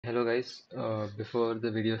Hello guys, before the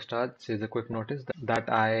video starts, here's a quick notice that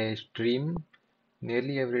I stream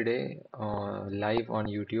nearly every day live on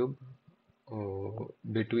YouTube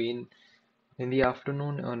between in the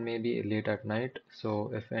afternoon or maybe late at night.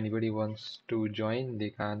 So if anybody wants to join, they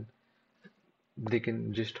can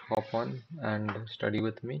just hop on and study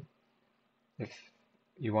with me if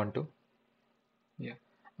you want to. Yeah.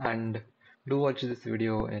 And do watch this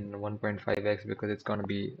video in 1.5x because it's gonna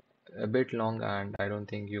be a bit long and I don't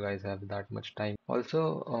think you guys have that much time.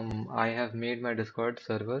 Also, I have made my Discord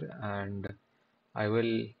server and I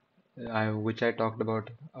will, which I talked about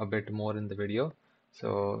a bit more in the video.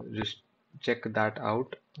 So just check that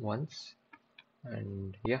out once.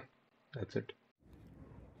 And yeah, that's it.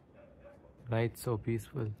 Night's so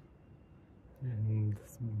peaceful, and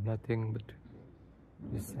there's nothing but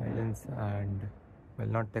just silence and, well,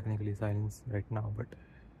 not technically silence right now, but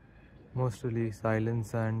mostly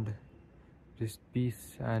silence and just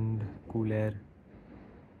peace and cool air.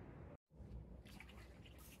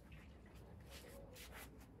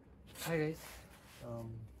 Hi guys,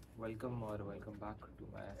 welcome back to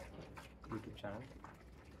my YouTube channel.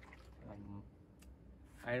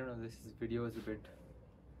 I don't know, this video is a bit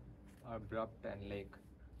abrupt and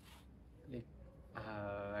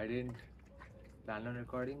I didn't plan on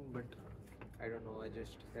recording, but I don't know, I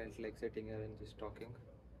just felt like sitting here and just talking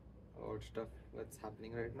about stuff that's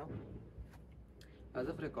happening right now. As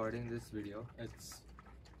of recording this video, it's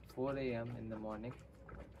 4 a.m. in the morning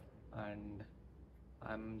and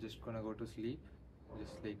I'm just gonna go to sleep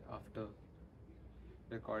just like after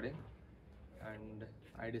recording, and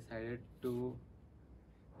I decided to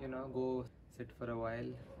go sit for a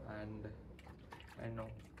while, and I know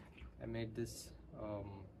I made this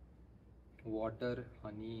water,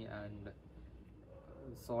 honey and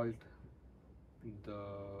salt,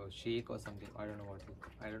 the shake or something. I don't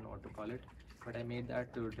know what to call it, but I made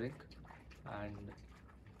that to drink, and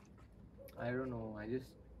I don't know, I just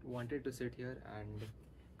wanted to sit here and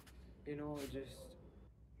just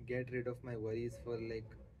get rid of my worries for like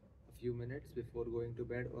a few minutes before going to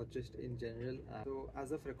bed, or just in general. So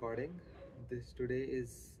as of recording this, today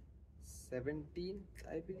is 17th,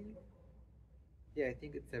 I believe. Yeah, I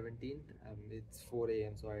think it's 17th. It's 4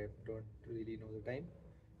 a.m, so I don't really know the time.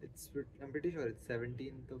 I'm pretty sure it's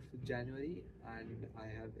 17th of January, and I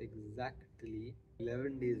have exactly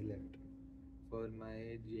 11 days left for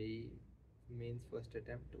my JEE Mains first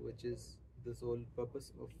attempt, which is the sole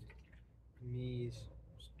purpose of me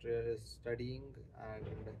studying and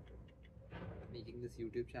making this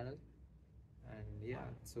YouTube channel. And yeah,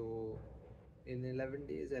 so in 11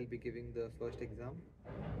 days I'll be giving the first exam.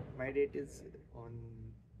 My date is on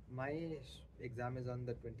my exam is on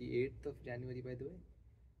the 28th of January, by the way,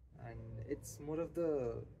 and it's more of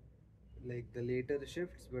the later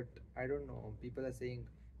shifts, but I don't know, people are saying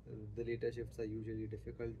the later shifts are usually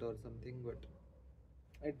difficult or something, but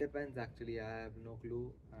it depends actually. I have no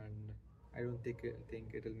clue, and I don't think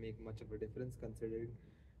it'll make much of a difference considering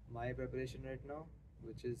my preparation right now,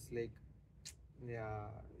 which is like, yeah,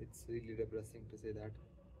 it's really depressing to say that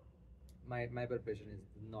my preparation is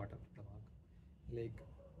not up to the mark. Like,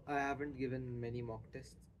 I haven't given many mock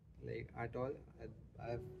tests like at all.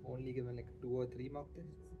 I've only given like 2 or 3 mock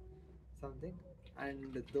tests, something,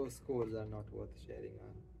 and those scores are not worth sharing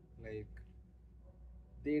on. Like,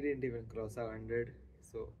 they didn't even cross 100,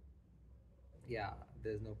 so yeah,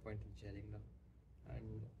 there's no point in sharing now.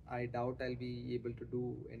 And I doubt I'll be able to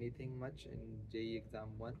do anything much in JEE exam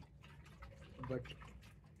 1, but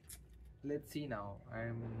let's see now.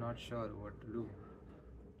 I'm not sure what to do.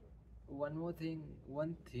 One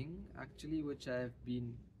thing actually which I've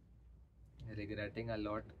been regretting a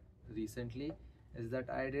lot recently is that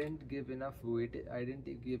I didn't give enough weight, I didn't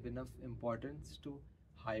give enough importance to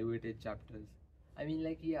high weighted chapters. I mean,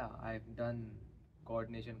 like, yeah, I've done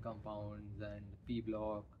coordination compounds and P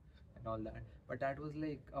block and all that, but that was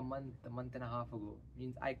like a month and a half ago.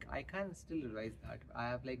 Means I can still revise that. I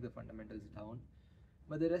have like the fundamentals down,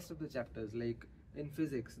 but the rest of the chapters, like in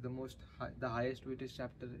physics, the highest weighted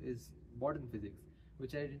chapter is modern physics,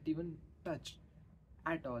 which I didn't even touch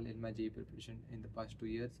at all in my JEE preparation in the past 2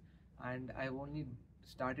 years, and I've only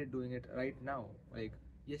started doing it right now, like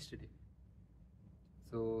yesterday.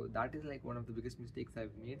 So that is like one of the biggest mistakes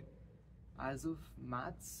I've made. As of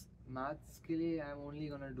maths ke liye,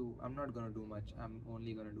 I'm not gonna do much. I'm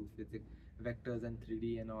only gonna do physics, vectors and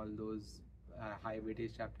 3D and all those high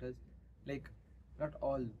weightage chapters. Like, not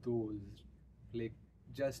all those, like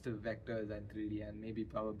just vectors and 3D and maybe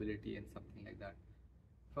probability and something like that.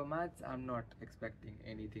 For maths, I'm not expecting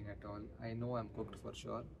anything at all. I know I'm cooked for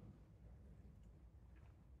sure.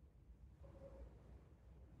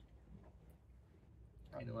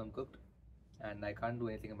 I know I'm cooked, and I can't do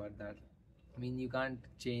anything about that. I mean, you can't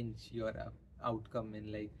change your outcome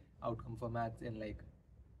in like outcome for maths in like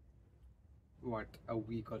what, a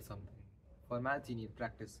week or something. For maths, you need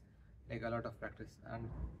practice, like a lot of practice, and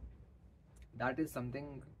that is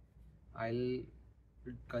something I'll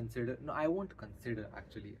consider. No, I won't consider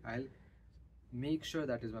actually. I'll make sure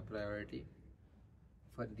that is my priority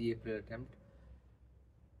for the April attempt.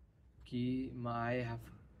 कि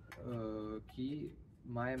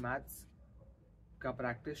my maths ka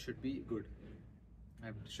practice should be good.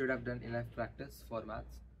 I should have done enough practice for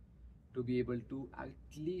maths to be able to at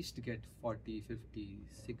least get 40, 50,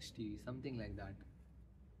 60, something like that.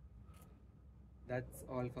 That's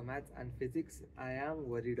all for maths. And physics, I am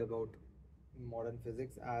worried about modern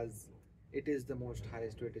physics, as it is the most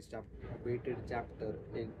highest weighted chapter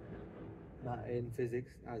in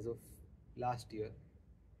physics as of last year.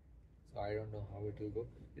 So I don't know how it will go.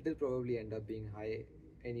 It will probably end up being high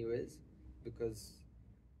anyways, because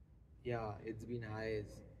yeah, it's been high.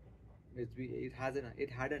 It had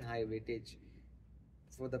a high weightage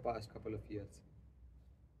for the past couple of years.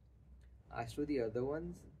 As to the other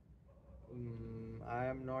ones, I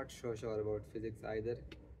am not sure about physics either.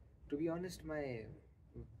 To be honest, my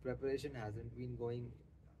preparation hasn't been going.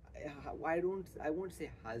 I won't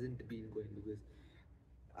say hasn't been going, because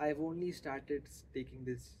I've only started taking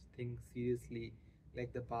this thing seriously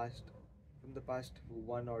like from the past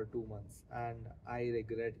 1 or 2 months, and I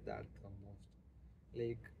regret that the most.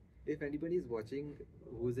 Like, if anybody is watching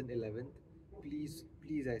who's in 11th, please,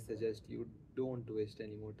 I suggest you don't waste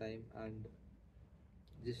any more time, and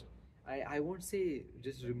just I won't say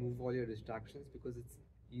just remove all your distractions, because it's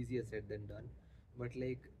easier said than done, but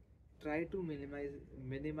like try to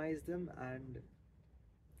minimize them, and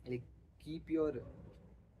like keep your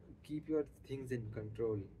keep your things in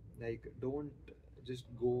control. Like, don't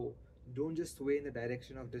just sway in the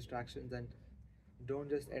direction of distractions, and don't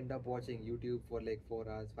just end up watching YouTube for like 4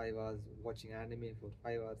 hours, 5 hours, watching anime for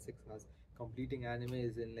 5 hours, 6 hours, completing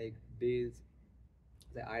animes in like days.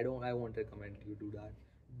 Like, I won't recommend you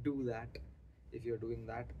do that if you're doing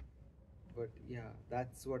that. But yeah,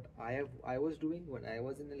 that's what I was doing when I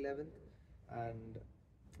was in 11th, and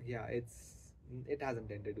yeah, it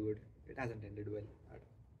hasn't ended good. It hasn't ended well at all.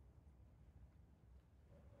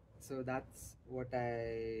 So that's what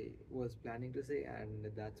I was planning to say, and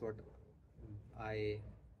I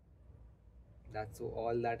that's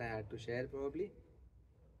all that I had to share probably.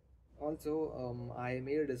 Also, I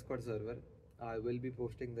made a Discord server. I will be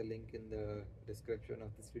posting the link in the description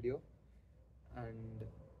of this video, and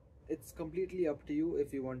it's completely up to you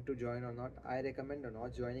if you want to join or not. I recommend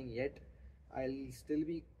not joining yet. I'll still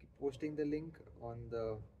be posting the link on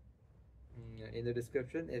the in the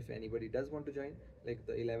description if anybody does want to join, like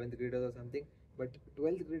the 11th graders or something. But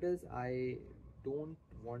 12th graders, I don't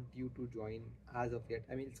want you to join as of yet.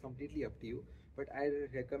 I mean, it's completely up to you, but I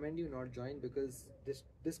recommend you not join, because this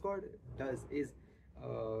Discord does is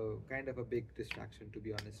kind of a big distraction, to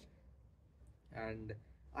be honest, and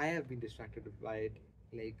I have been distracted by it,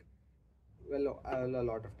 like, well, a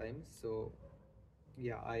lot of times. So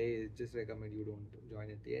yeah, I just recommend you don't join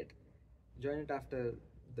it yet. Join it after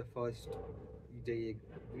the first JEE,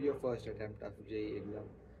 your first attempt of JEE exam,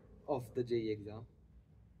 of the JEE exam.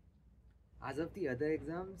 As of the other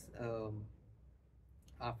exams,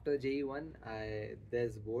 after JEE one,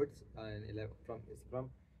 there's boards in 11,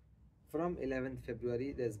 from 11th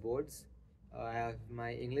February. There's boards. I have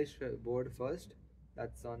my English board first.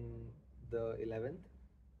 That's on the 11th.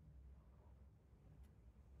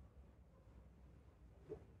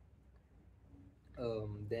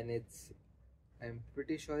 Then I'm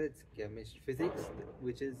pretty sure it's chemistry, physics,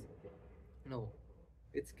 which is no,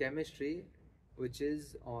 it's chemistry, which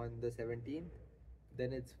is on the 17th.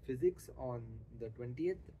 Then it's physics on the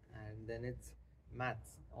 20th, and then it's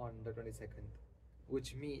maths on the 22nd.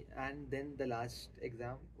 And then the last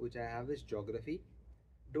exam which I have is geography.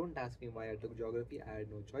 Don't ask me why I took geography. I had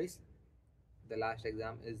no choice. The last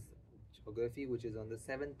exam is geography, which is on the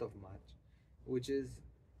 7th of March, which is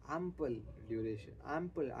ample duration. I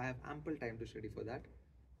have ample time to study for that,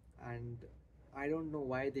 and I don't know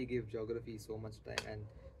why they give geography so much time and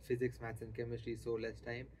physics, maths, and chemistry so less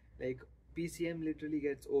time. Like, PCM literally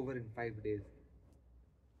gets over in 5 days.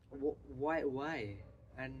 Why? Why?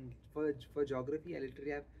 And for geography, I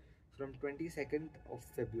literally have from 22nd of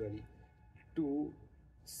February to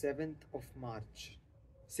 7th of March,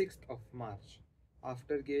 6th of March.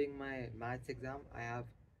 After giving my maths exam, I have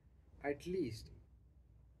at least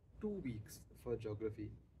 2 weeks for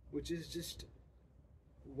geography, which is just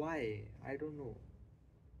why, I don't know.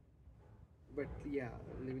 But yeah,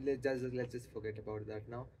 let's just forget about that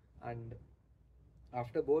now. And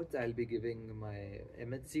After boards, I'll be giving my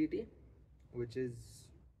MHCT, which is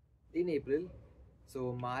in April.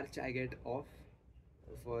 So March I get off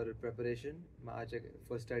for preparation. March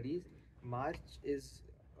for studies. March is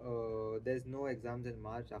there's no exams in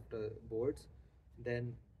March after boards.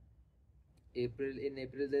 Then April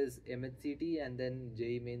there's MHCT and then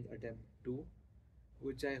JEE Mains attempt 2,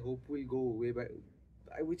 which I hope will go way by,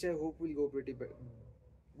 which I hope will go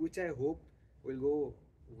which I hope will go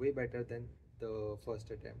way better than the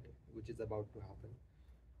first attempt, which is about to happen.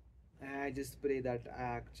 I just pray that I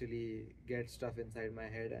actually get stuff inside my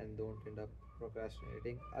head and don't end up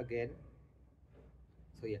procrastinating again.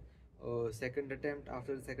 So yeah, second attempt,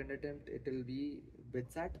 after the second attempt it will be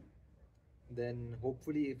BitSat. Then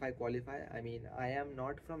hopefully if I qualify, I mean I am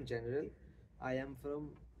not from general, I am from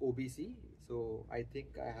OBC, so I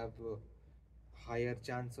think I have a higher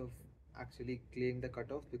chance of actually clearing the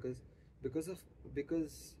cutoff because of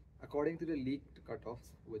because according to the leaked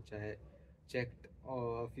cutoffs which I checked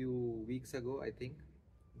a few weeks ago, I think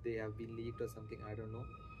they have been leaked or something, I don't know.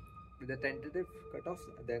 The tentative cutoffs,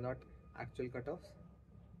 they're not actual cutoffs.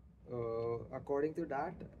 According to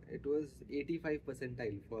that, it was 85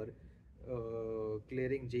 percentile for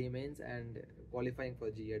clearing JEE Mains and qualifying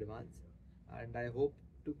for JEE Advanced. And I hope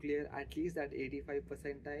to clear at least that 85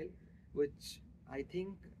 percentile, which I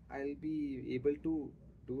think I'll be able to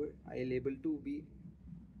do it. I'll able to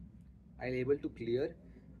clear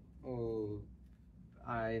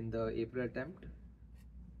in the April attempt.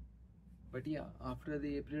 But yeah, after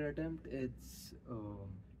the April attempt, it's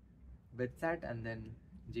BitSat and then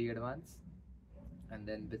JEE Advanced and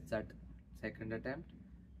then BitSat second attempt,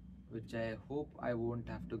 which I hope I won't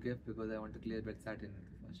have to give because I want to clear BitSat in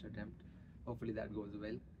the first attempt. Hopefully that goes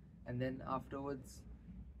well. And then afterwards,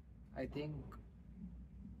 I think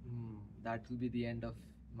that will be the end of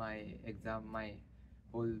my exam, my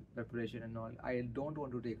whole preparation and all. I don't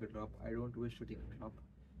want to take a drop. I don't wish to take a drop.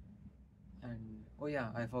 And oh yeah,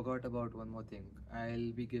 I forgot about one more thing.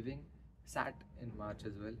 I'll be giving SAT in March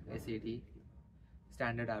as well, SAT,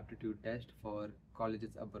 Standard Aptitude Test for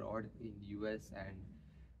colleges abroad in US and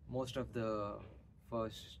most of the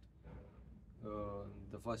first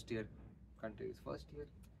first year countries,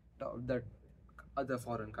 the other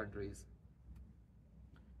foreign countries.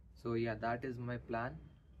 So yeah, that is my plan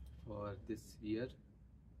for this year.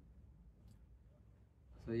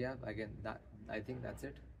 So yeah, again, that I think that's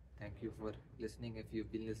it. Thank you for listening if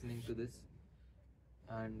you've been listening to this.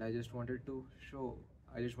 And I just wanted to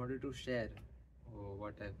share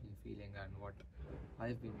what I've been feeling and what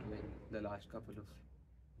I've been doing the last couple of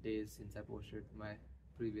days since I posted my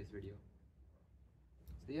previous video.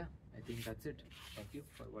 So yeah, I think that's it. Thank you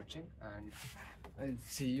for watching and I'll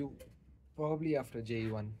see you probably after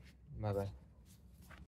JEE 1. Bye bye.